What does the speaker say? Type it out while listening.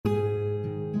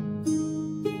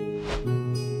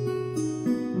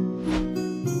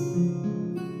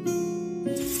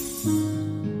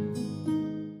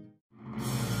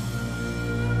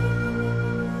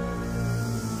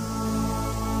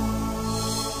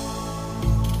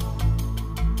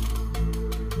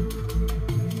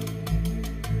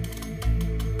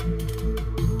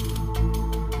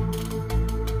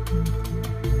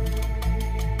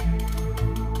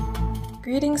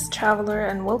Greetings traveler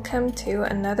and welcome to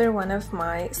another one of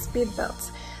my speed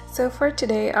builds. So for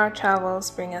today our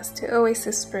travels bring us to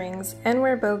Oasis Springs and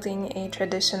we're building a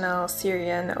traditional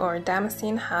Syrian or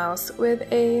Damascene house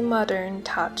with a modern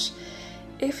touch.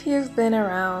 If you've been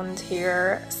around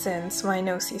here since my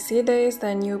no-CC days,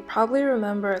 then you probably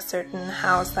remember a certain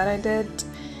house that I did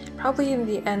probably in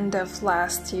the end of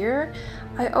last year.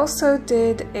 I also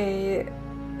did a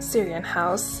Syrian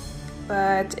house,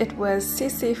 but it was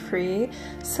CC free,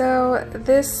 so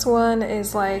this one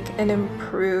is like an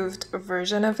improved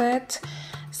version of it.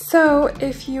 So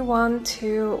if you want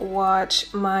to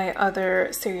watch my other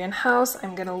Syrian house,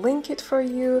 I'm gonna link it for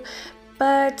you,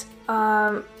 but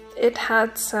it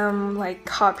had some like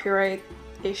copyright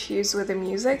issues with the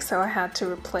music, so I had to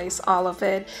replace all of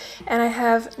it, and I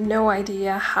have no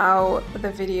idea how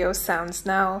the video sounds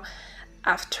now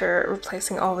after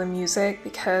replacing all the music,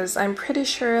 because I'm pretty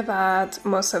sure that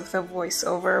most of the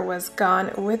voiceover was gone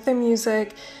with the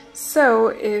music. So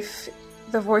if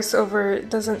the voiceover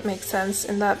doesn't make sense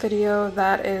in that video,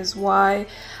 that is why.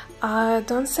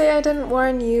 Don't say I didn't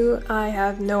warn you, I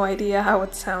have no idea how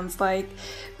it sounds like.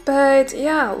 But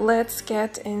yeah, let's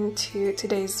get into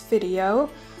today's video.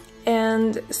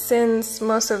 And since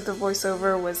most of the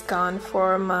voiceover was gone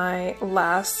for my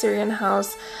last Syrian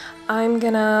house, I'm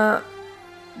gonna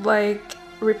like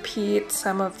repeat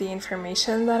some of the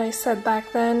information that I said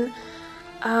back then.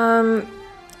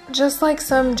 Just like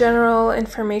some general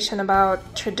information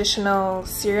about traditional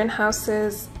Syrian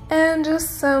houses and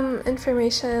just some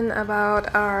information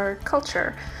about our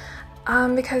culture.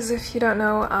 Because if you don't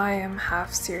know, I am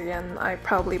half Syrian. I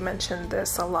probably mentioned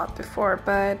this a lot before,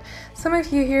 but some of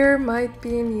you here might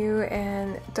be new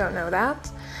and don't know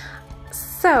that.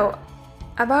 So,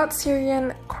 about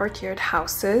Syrian courtyard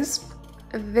houses,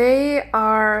 they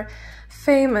are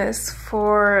famous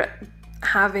for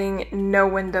having no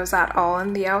windows at all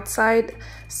on the outside.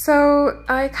 So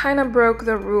I kind of broke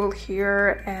the rule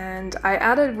here and I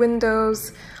added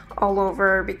windows all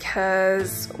over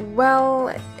because,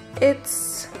 well,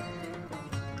 it's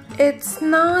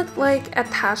not like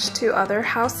attached to other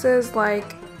houses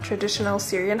like traditional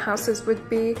Syrian houses would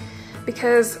be,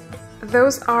 because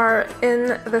those are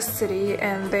in the city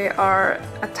and they are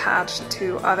attached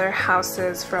to other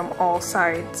houses from all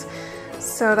sides.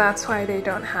 So that's why they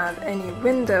don't have any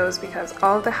windows, because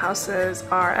all the houses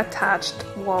are attached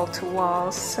wall to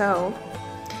wall. So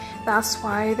that's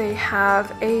why they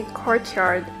have a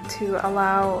courtyard to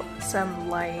allow some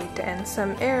light and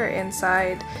some air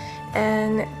inside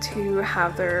and to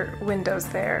have their windows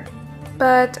there.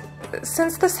 But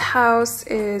since this house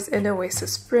is in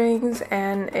Oasis Springs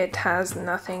and it has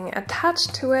nothing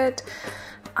attached to it,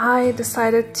 I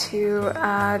decided to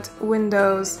add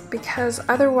windows because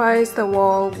otherwise the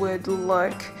wall would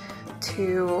look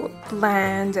too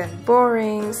bland and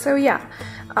boring. So yeah,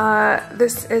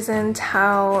 this isn't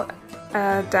how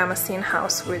a Damascene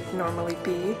house would normally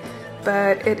be,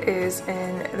 but it is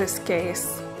in this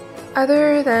case.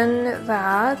 Other than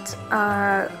that,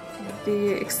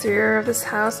 the exterior of this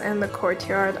house and the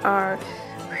courtyard are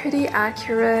pretty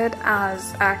accurate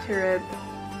as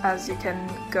you can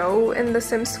go in The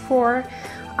Sims 4.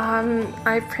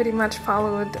 I pretty much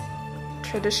followed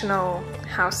traditional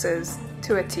houses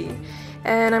to a T,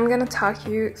 and I'm gonna talk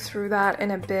you through that in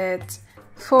a bit.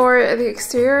 For the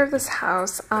exterior of this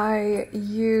house, I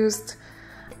used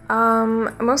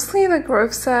mostly the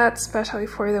Grove set, especially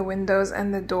for the windows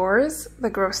and the doors, the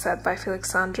Grove set by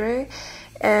Felix Andre.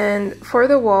 And for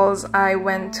the walls, I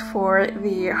went for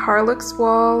the Harlux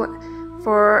wall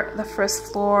for the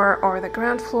first floor or the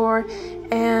ground floor,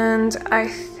 and I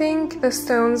think the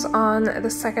stones on the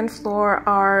second floor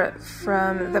are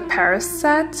from the Paris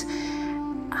set.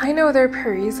 I know they're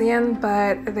Parisian,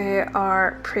 but they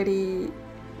are pretty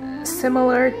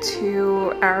similar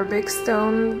to Arabic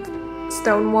stone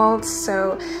walls,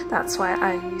 so that's why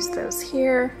I used those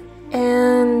here.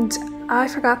 And I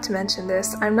forgot to mention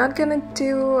this, I'm not gonna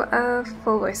do a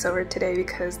full voiceover today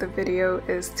because the video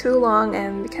is too long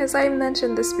and because I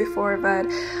mentioned this before, but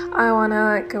I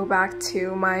wanna go back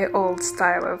to my old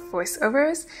style of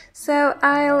voiceovers, so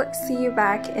I'll see you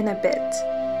back in a bit.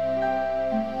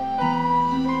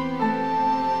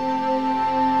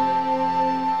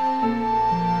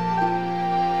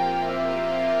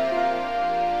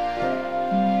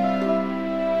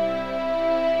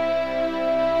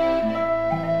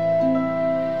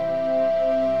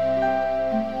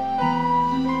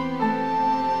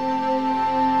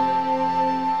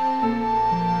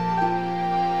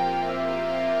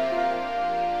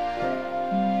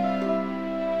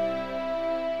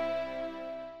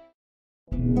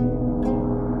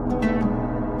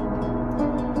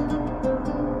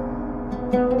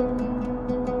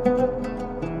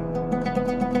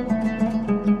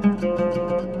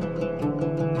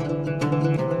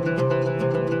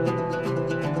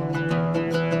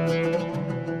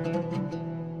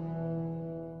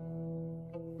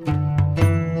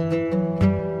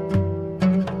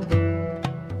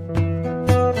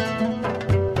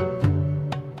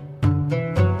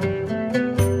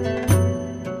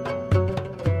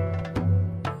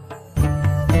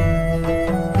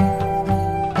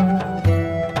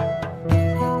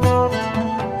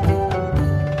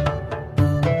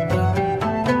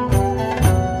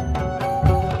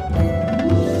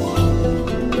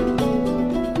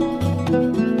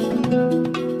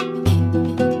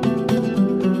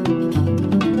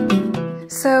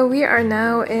 we are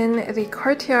now in the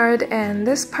courtyard, and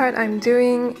this part I'm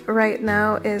doing right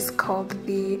now is called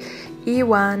the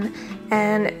E1,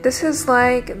 and this is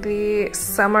like the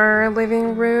summer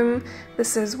living room.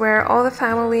 This is where all the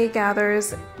family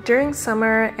gathers during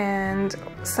summer and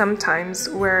sometimes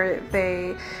where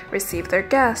they receive their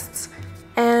guests.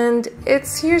 And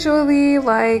it's usually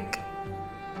like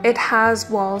it has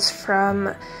walls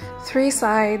from 3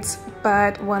 sides,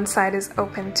 but one side is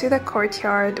open to the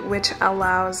courtyard, which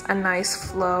allows a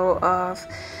nice flow of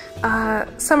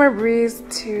summer breeze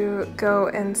to go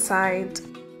inside.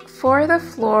 For the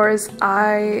floors,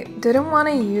 I didn't want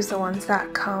to use the ones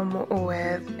that come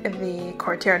with the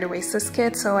Courtyard Oasis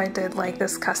kit, so I did like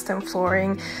this custom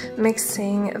flooring,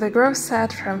 mixing the Grow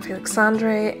set from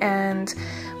Felixandre and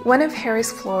one of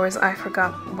Harry's floors. I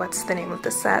forgot what's the name of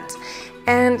the set.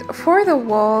 And for the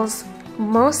walls,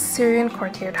 most Syrian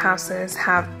courtyard houses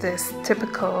have this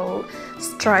typical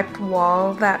striped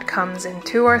wall that comes in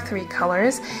 2 or 3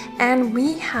 colors, and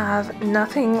we have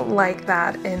nothing like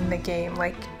that in the game.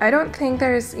 Like, I don't think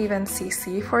there's even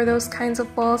CC for those kinds of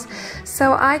walls,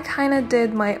 so I kind of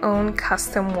did my own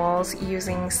custom walls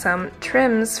using some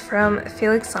trims from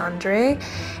Felixandre,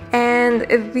 and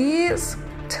these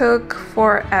took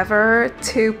forever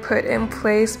to put in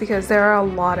place because there are a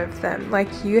lot of them. Like,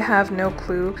 you have no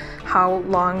clue how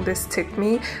long this took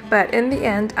me, but in the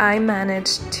end I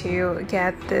managed to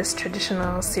get this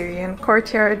traditional Syrian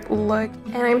courtyard look,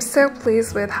 and I'm so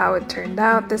pleased with how it turned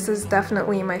out. This is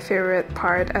definitely my favorite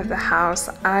part of the house.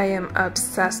 I am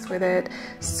obsessed with it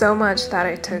so much that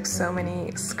I took so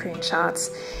many screenshots.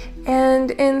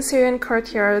 And in Syrian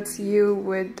courtyards you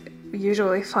would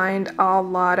usually find a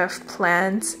lot of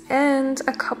plants and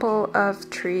a couple of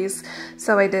trees,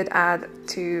 so I did add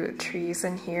 2 trees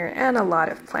in here and a lot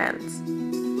of plants.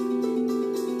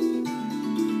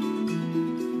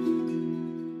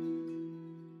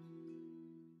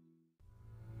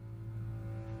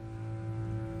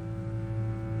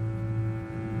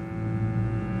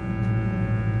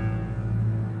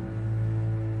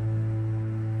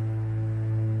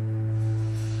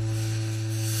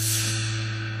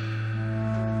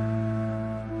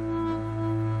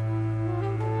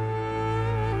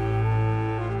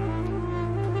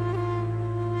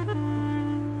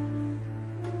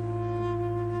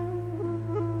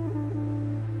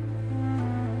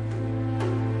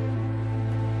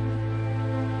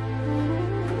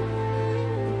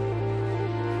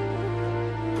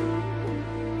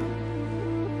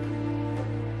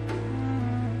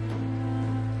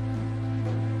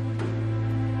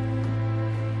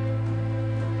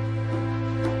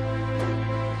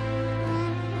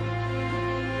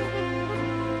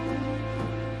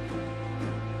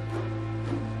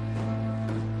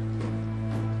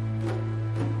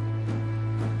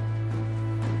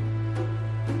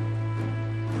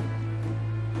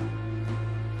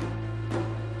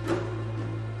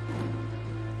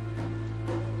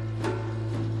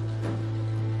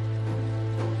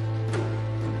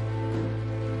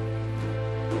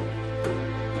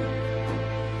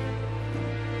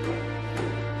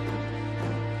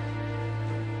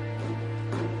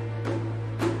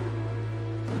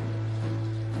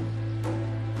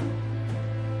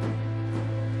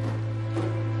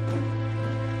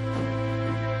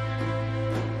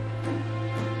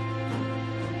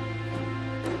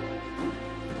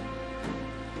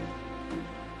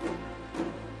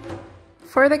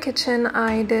 For the kitchen,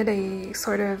 I did a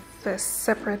sort of a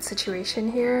separate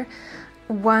situation here.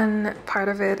 One part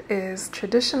of it is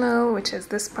traditional, which is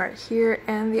this part here,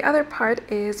 and the other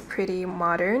part is pretty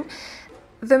modern.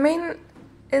 The main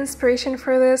inspiration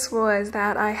for this was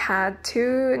that I had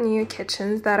 2 new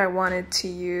kitchens that I wanted to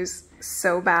use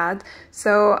so bad,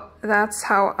 so that's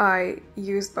how I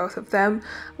used both of them.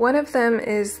 One of them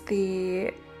is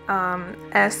the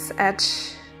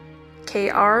SHKR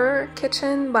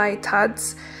kitchen by T.O.O.L,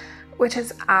 which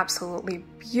is absolutely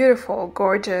beautiful,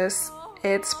 gorgeous.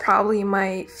 It's probably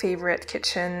my favorite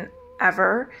kitchen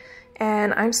ever,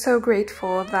 and I'm so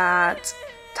grateful that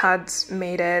T.O.O.L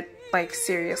made it. Like,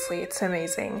 seriously, it's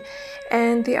amazing.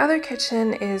 And the other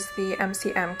kitchen is the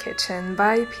MCM kitchen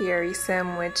by Baelaisa,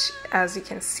 which, as you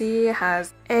can see,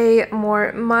 has a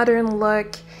more modern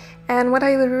look. And what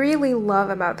I really love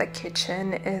about the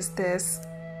kitchen is this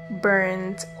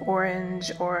burnt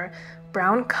orange or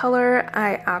brown color.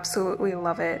 I absolutely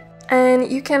love it.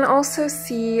 And you can also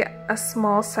see a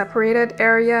small separated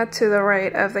area to the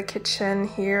right of the kitchen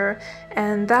here,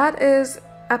 and that is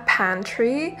a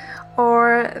pantry,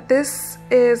 or this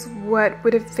is what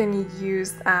would have been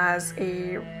used as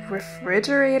a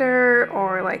refrigerator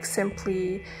or like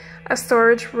simply a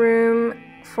storage room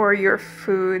for your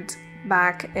food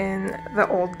back in the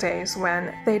old days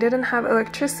when they didn't have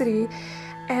electricity,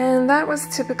 and that was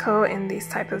typical in these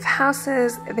type of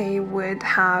houses. They would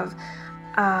have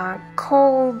a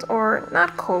cold, or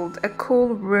not cold, a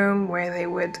cool room where they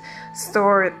would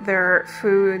store their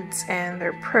foods and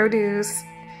their produce,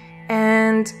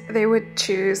 and they would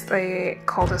choose the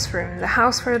coldest room in the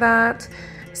house for that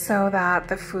so that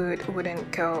the food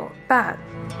wouldn't go bad.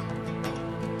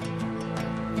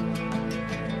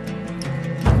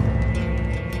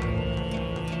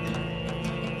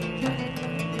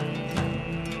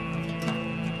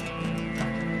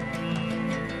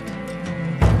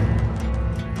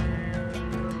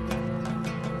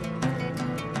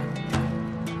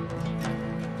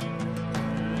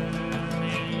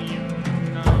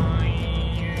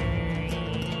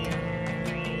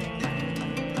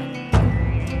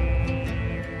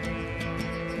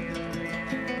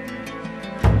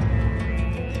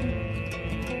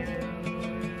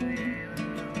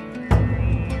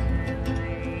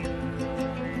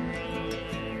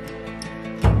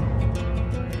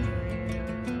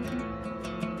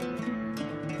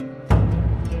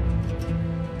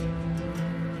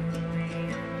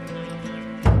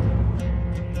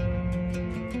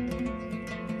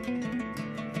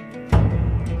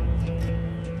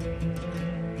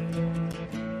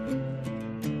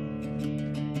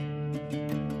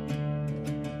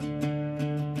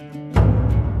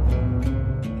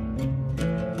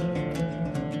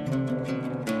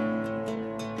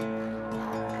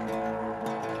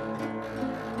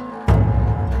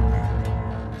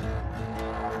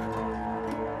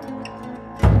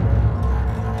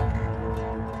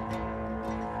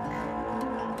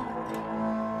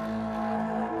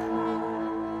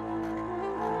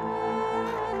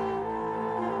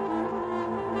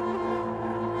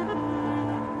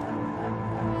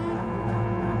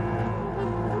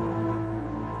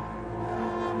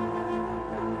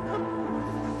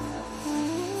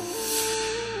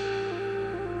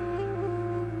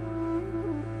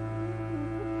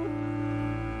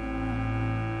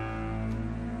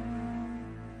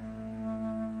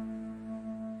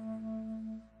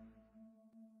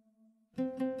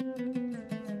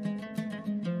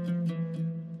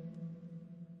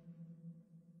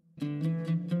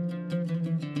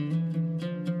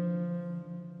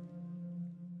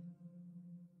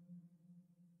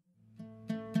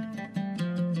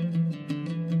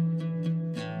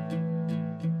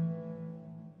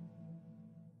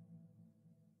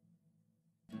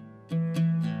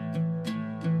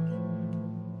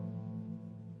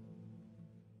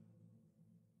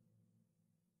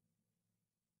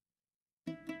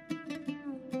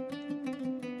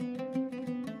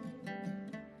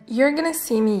 You're gonna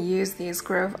see me use these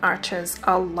grove arches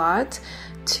a lot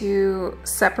to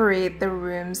separate the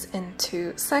rooms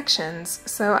into sections.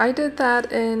 So I did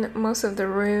that in most of the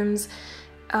rooms.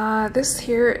 This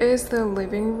here is the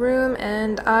living room,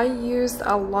 and I used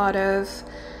a lot of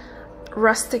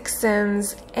rustic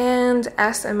sims and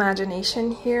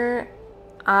imagination here.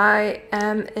 I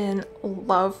am in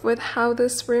love with how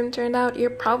this room turned out.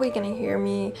 You're probably gonna hear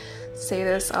me say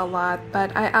this a lot,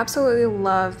 but I absolutely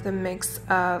love the mix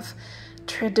of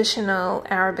traditional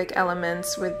Arabic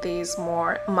elements with these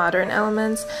more modern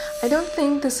elements. I don't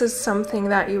think this is something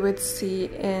that you would see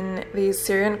in these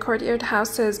Syrian courtyard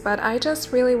houses, but I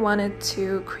just really wanted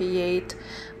to create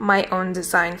my own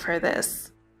design for this.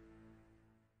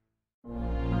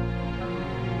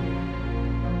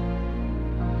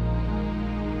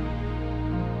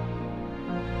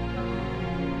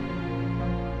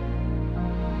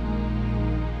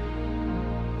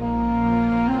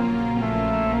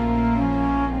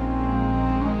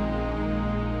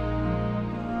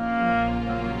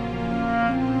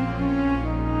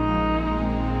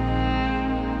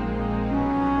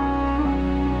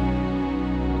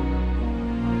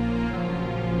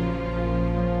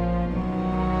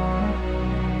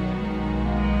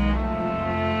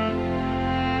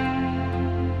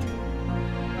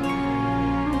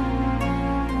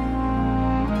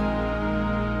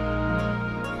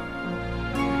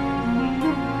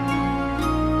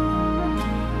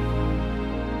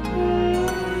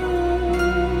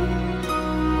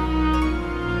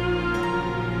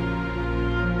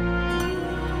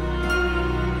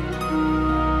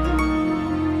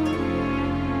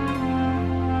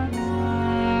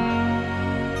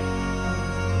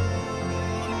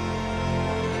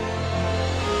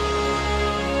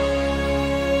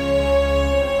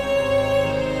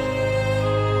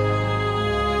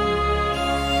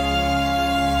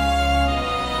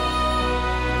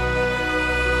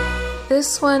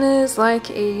 This one is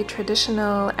like a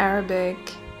traditional Arabic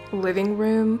living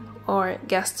room or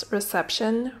guest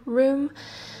reception room,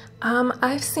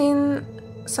 I've seen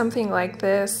something like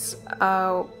this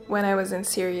when I was in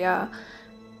Syria.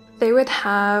 They would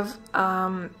have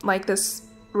like this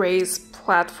raised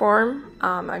platform.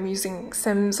 I'm using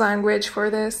Sims language for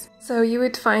this. So you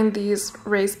would find these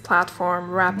raised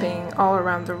platform wrapping all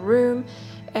around the room,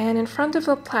 and in front of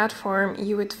the platform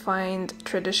you would find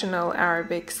traditional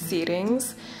Arabic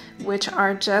seatings, which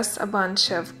are just a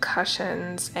bunch of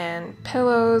cushions and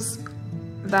pillows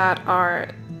that are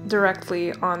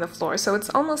directly on the floor. So it's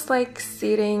almost like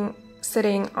sitting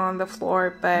on the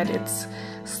floor, but it's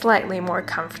slightly more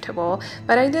comfortable.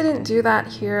 But I didn't do that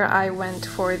here. I went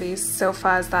for these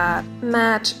sofas that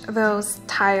match those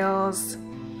tiles.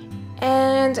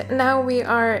 And now we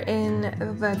are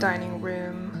in the dining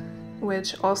room,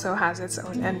 which also has its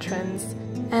own entrance.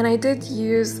 And I did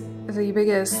use the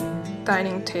biggest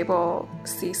dining table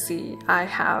CC I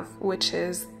have, which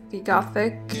is the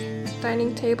Gothic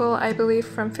dining table, I believe,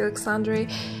 from Felix Landry,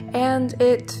 and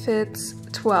it fits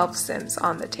 12 Sims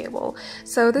on the table.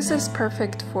 So this is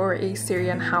perfect for a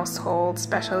Syrian household,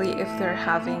 especially if they're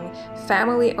having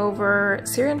family over.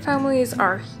 Syrian families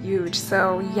are huge,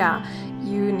 so yeah,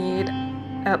 you need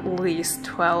at least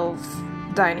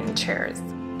 12 dining chairs.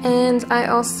 And I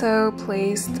also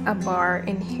placed a bar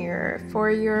in here for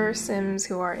your Sims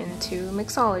who are into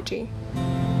mixology.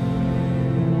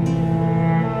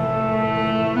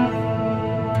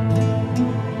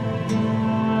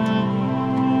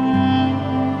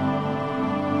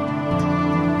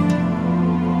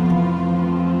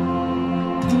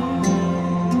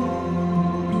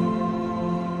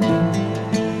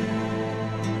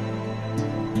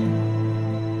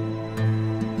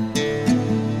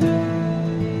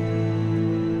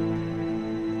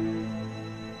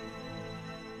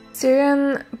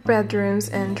 Syrian bedrooms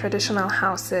in traditional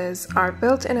houses are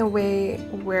built in a way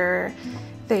where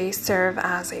they serve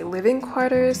as a living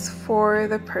quarters for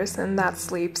the person that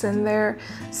sleeps in there.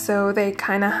 So they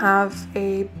kind of have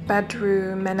a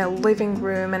bedroom and a living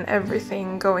room and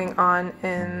everything going on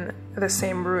in the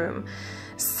same room.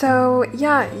 So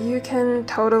yeah, you can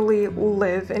totally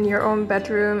live in your own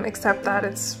bedroom, except that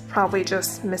it's probably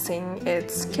just missing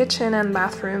its kitchen and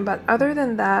bathroom. But other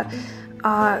than that,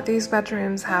 these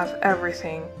bedrooms have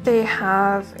everything. They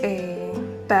have a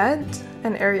bed,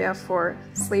 an area for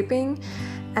sleeping,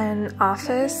 an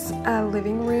office, a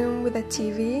living room with a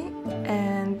TV,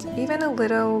 and even a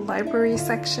little library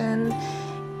section,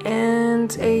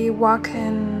 and a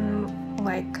walk-in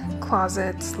like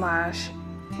closet slash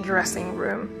dressing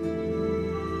room.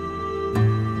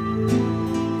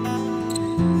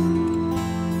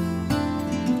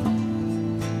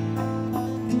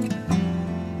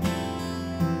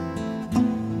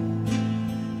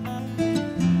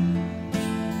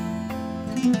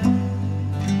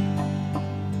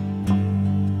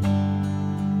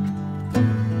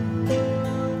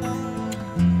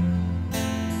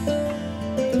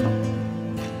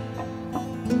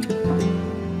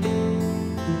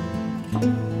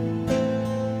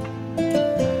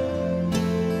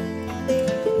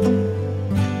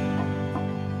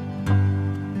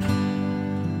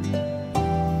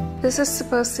 This is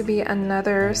supposed to be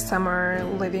another summer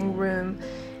living room,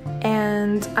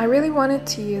 and I really wanted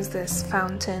to use this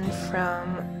fountain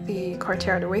from the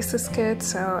Courtyard Oasis kit,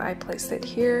 so I placed it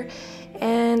here.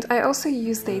 And I also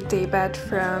used a daybed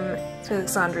from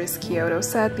Felix Landry's Kyoto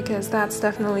set, because that's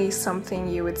definitely something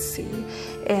you would see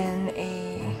in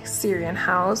a Syrian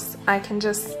house. I can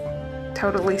just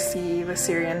totally see the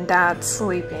Syrian dad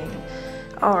sleeping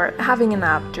or having a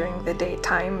nap during the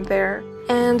daytime there.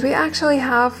 And we actually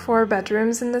have 4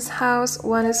 bedrooms in this house.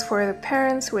 One is for the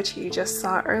parents, which you just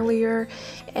saw earlier,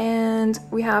 and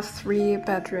we have 3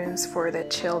 bedrooms for the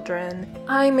children.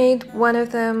 I made one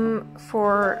of them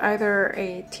for either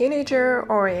a teenager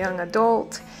or a young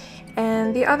adult,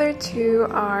 and the other 2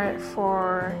 are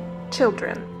for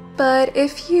children. But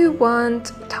if you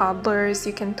want toddlers,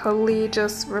 you can totally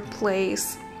just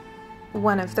replace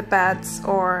one of the beds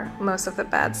or most of the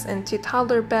beds into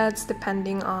toddler beds,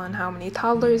 depending on how many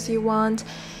toddlers you want,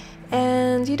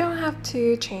 and you don't have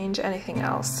to change anything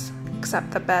else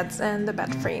except the beds and the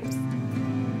bed frames.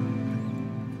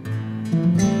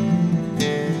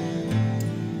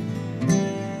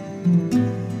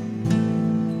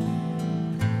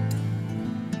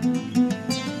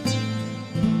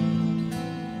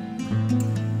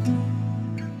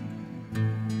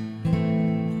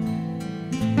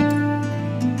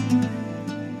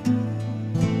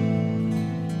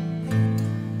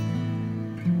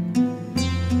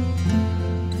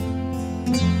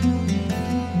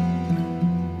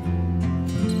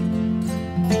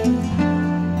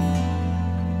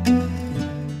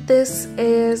 This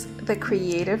is the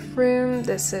creative room.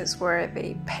 This is where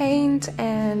they paint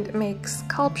and make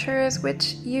sculptures,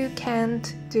 which you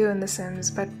can't do in The Sims,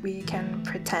 but we can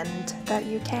pretend that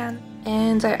you can.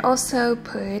 And I also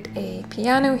put a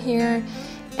piano here,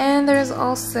 and there's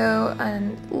also a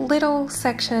little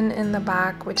section in the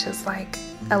back which is like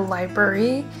a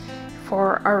library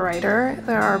for a writer.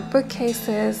 There are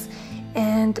bookcases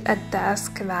and a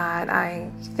desk that I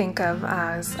think of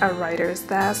as a writer's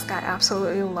desk. I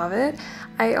absolutely love it.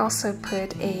 I also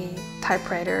put a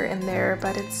typewriter in there,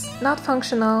 but it's not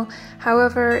functional.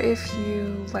 However, if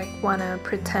you like want to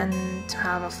pretend to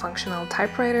have a functional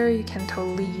typewriter, you can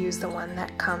totally use the one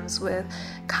that comes with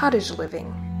cottage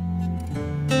living.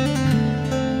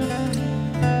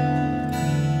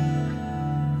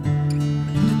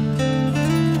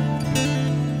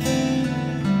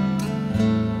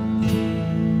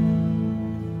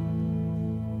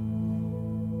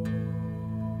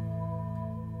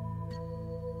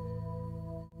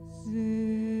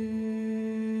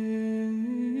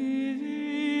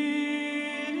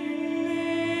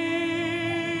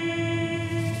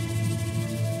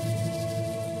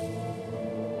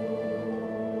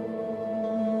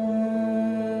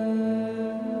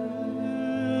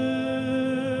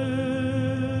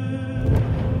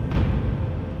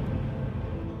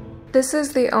 This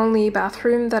is the only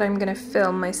bathroom that I'm gonna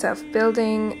film myself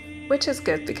building, which is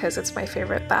good because it's my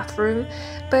favorite bathroom.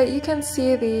 But you can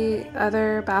see the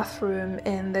other bathroom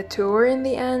in the tour in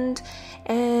the end.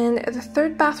 And the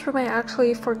third bathroom I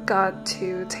actually forgot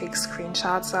to take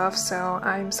screenshots of, so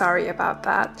I'm sorry about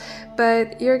that.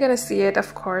 But you're gonna see it,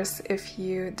 of course, if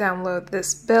you download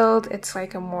this build. It's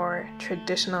like a more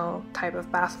traditional type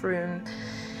of bathroom.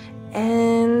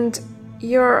 And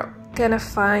you're gonna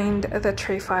find the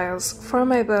tray files for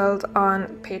my build on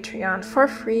Patreon for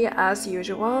free as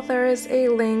usual. There is a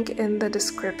link in the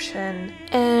description.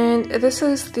 And this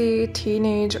is the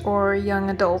teenage or young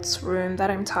adults room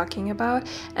that I'm talking about.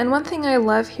 And one thing I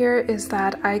love here is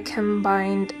that I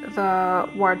combined the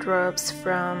wardrobes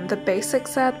from the basic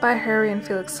set by Harry and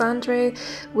Felixandre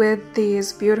with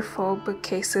these beautiful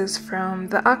bookcases from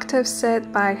the octave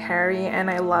set by Harry, and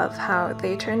I love how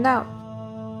they turned out.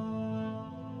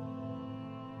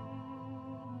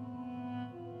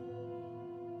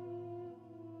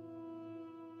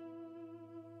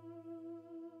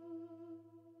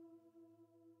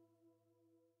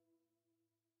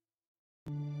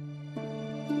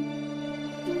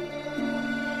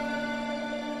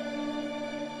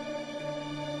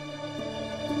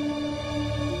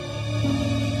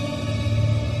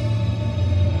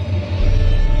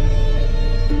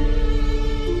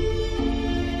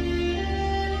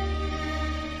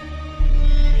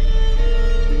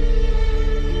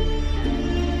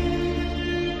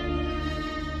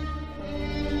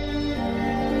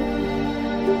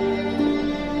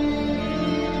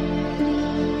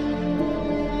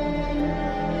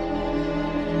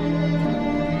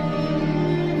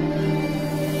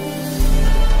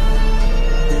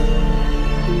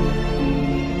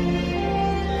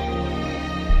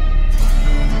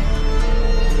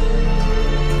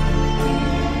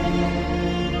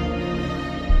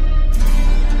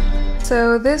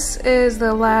 So this is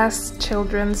the last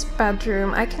children's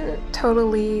bedroom. I can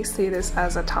totally see this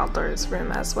as a toddler's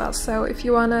room as well. So if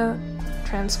you want to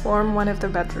transform one of the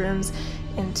bedrooms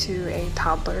into a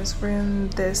toddler's room,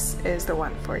 this is the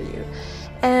one for you.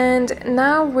 And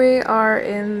now we are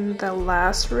in the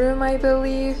last room, I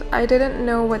believe. I didn't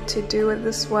know what to do with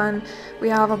this one. We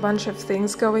have a bunch of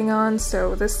things going on,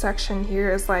 so this section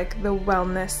here is like the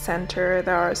wellness center.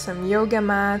 There are some yoga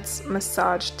mats,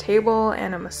 massage table,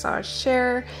 and a massage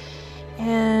chair.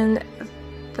 And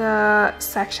the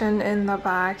section in the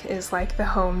back is like the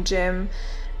home gym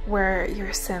where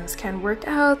your Sims can work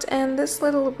out, and this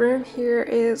little room here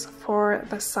is for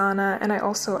the sauna, and I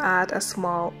also add a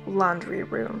small laundry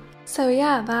room. So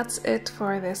yeah, that's it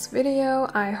for this video.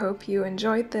 I hope you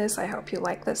enjoyed this, I hope you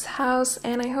like this house,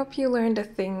 and I hope you learned a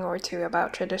thing or two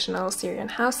about traditional Syrian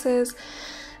houses.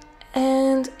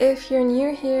 And if you're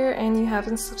new here and you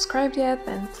haven't subscribed yet,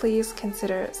 then please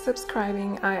consider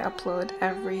subscribing. I upload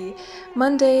every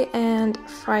Monday and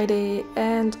Friday,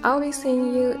 and I'll be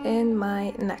seeing you in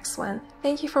my next one.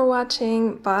 Thank you for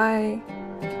watching. Bye!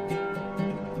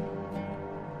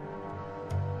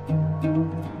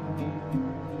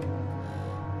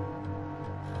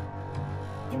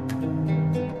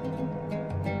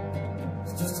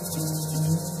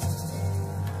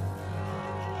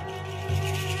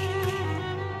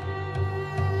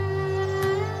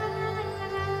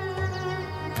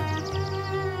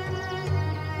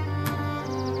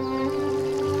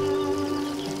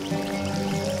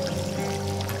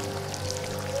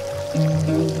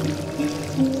 Thank you.